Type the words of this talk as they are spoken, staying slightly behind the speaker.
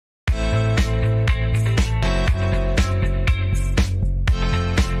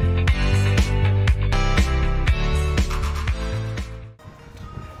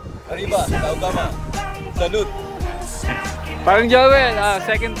Salute! Parang Joel,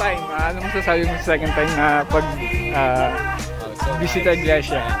 second time. Ano masasabi mo sa second time na pag Visita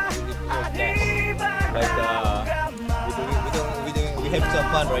Iglesia? Like, we have some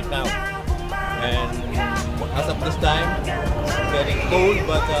fun right now. And as of this time, it's getting cold,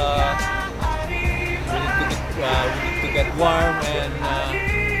 but we need to get warm and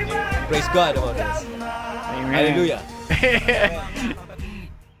praise God about this. Amen. Hallelujah.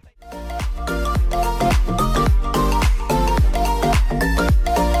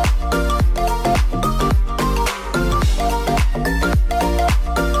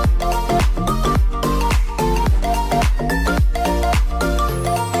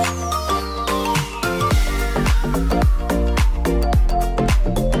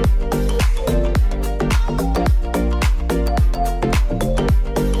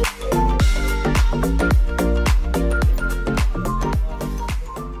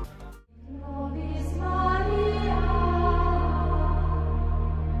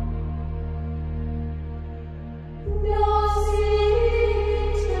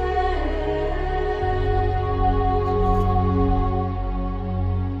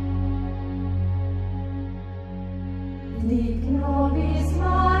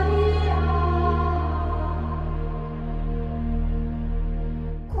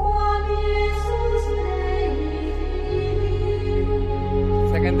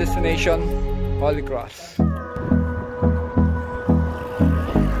 Second destination, Holy Cross.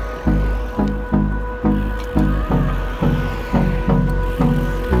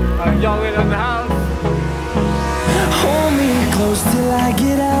 Joel on the house. Hold me close till I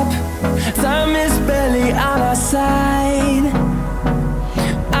get up. Time is barely on our side.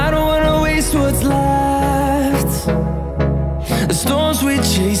 I don't wanna waste what's left. The storms we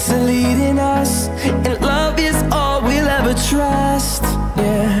chase are leading us, and love is all we'll ever trust.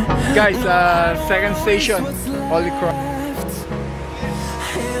 Yeah. Guys, second station, Holy Cross.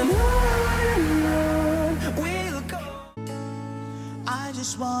 I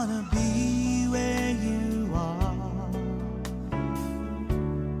just wanna be where you are,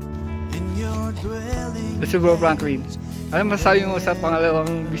 in your dwelling. Let's go, Franklin. Ano masasabi mo sa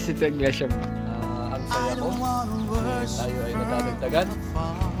pangalawang Visita Iglesia mo? Ang saya ko. Tayo ay natadagdagan.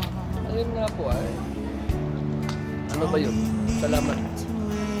 Ayun nga po ay. Ano ba yun? Salamat.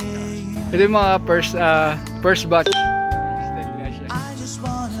 Ito yung mga first batch Visita Iglesia.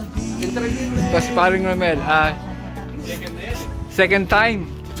 Tapos parang Romel, second time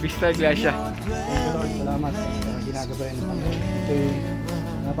Visita Iglesia. Thank you Lord, salamat sa ginagawa rin. Ito yung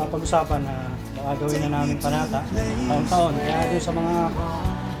napapag-usapan na baka gawin na namin panata taon-taon. Kaya doon sa mga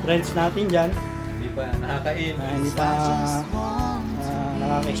friends natin dyan, Hindi pa nakakain. hindi pa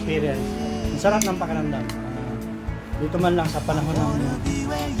nakaka-experience. Ang sarap ng pakiramdam. Dito man lang sa panahon ng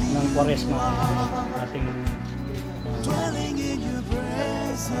Quaresma ating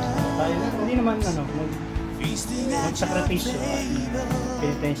tayo, hindi naman magsakripisyo at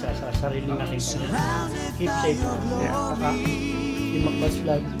pinitensya sa sarili natin. Keep safe. Saka Team Macban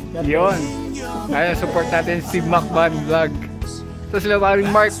Vlog. Yun. Ayun, support natin si Macban Vlog. So sila paring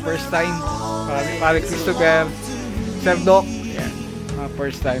Mark, first time. Paring Christopher, Sir Doc. Yeah.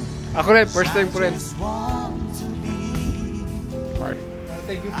 First time. Ako rin, first time ko rin. Mark.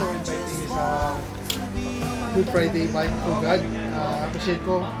 Thank you for inviting me sa Good Friday Bike to God. Appreciate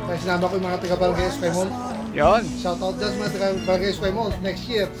ko. Kaya sinama ko yung mga taga-Barangay Esquimalt. Yun. Shoutout dyan sa mga taga-Barangay Esquimalt. Next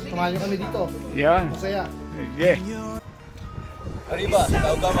year, samahan nyo kami dito. Yun. Masaya. Yeah. Ariba,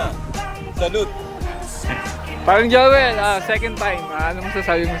 Taugama. Salute! Parang Joel, second time. Ano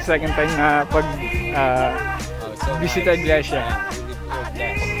masasabi mo sa second time na pag Visita Iglesia?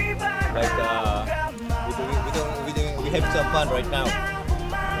 Like, we have some fun right now.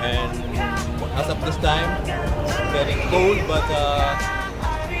 And as of this time, it's getting cold, but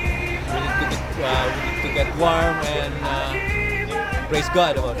we need to get warm and praise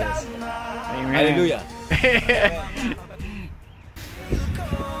God about this. Amen. Hallelujah.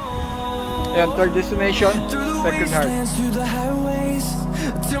 Ayan, third destination, Sacred Heart. Through the highways,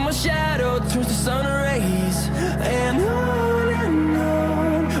 till my shadow turns to sun rays, and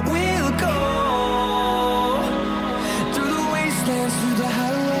on we'll go. Through the wastelands, through the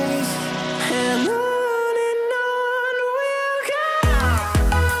highways, and on we'll go.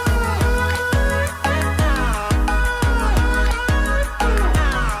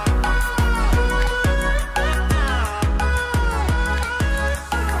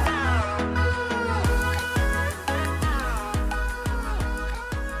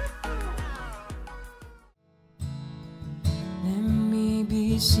 Let me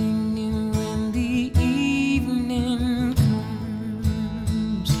be singing when the evening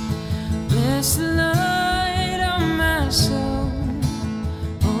comes. Let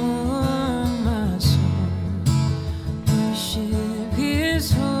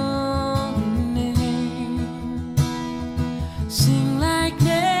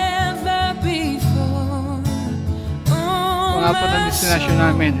destination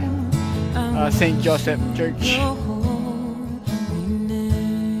namin, St. Joseph Church.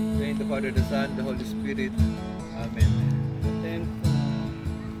 Thank the Father, the Son, the Holy Spirit. Amen. Then,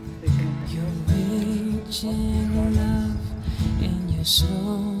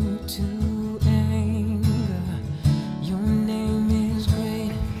 slow to anger. Your name is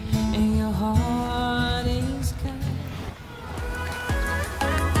great and your heart is kind.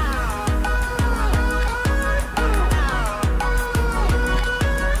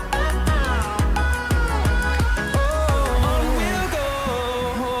 On we'll go,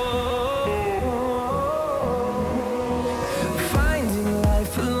 finding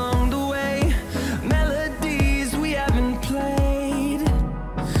life along the way, melodies we haven't played.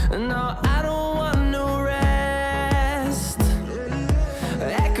 No, I don't want no rest.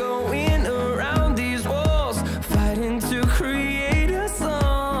 Echoing around these walls, fighting to create a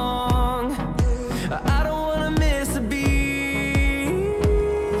song. I don't wanna miss a beat.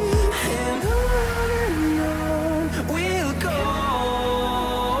 And on we'll go,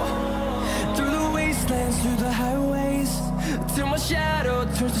 through the wastelands, through the highways, till my shadow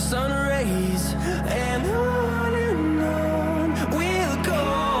turns to sun rays. And on we'll go,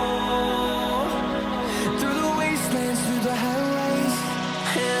 through the wastelands, through the highways,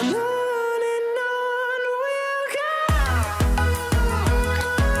 and on we'll go.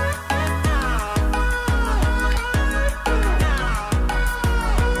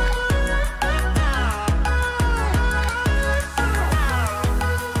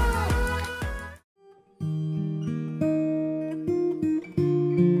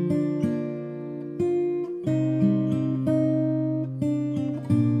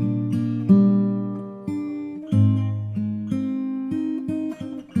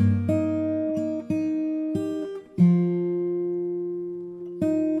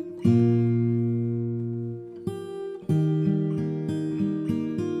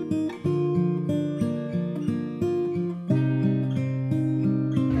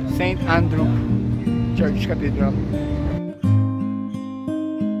 St. Andrew Church Cathedral.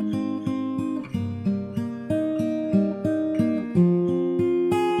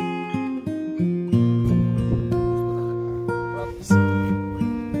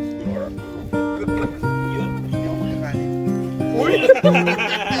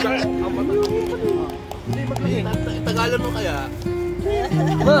 Tagalan mo kaya?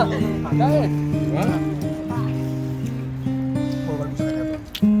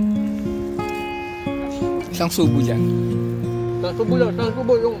 Isang subo dyan. Isang subo lang, isang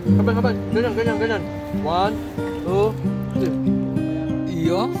subo. Yung kaban-kaban. Ganyan, ganyan, ganyan. 1, 2, 3.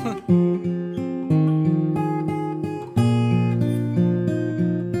 Iyo?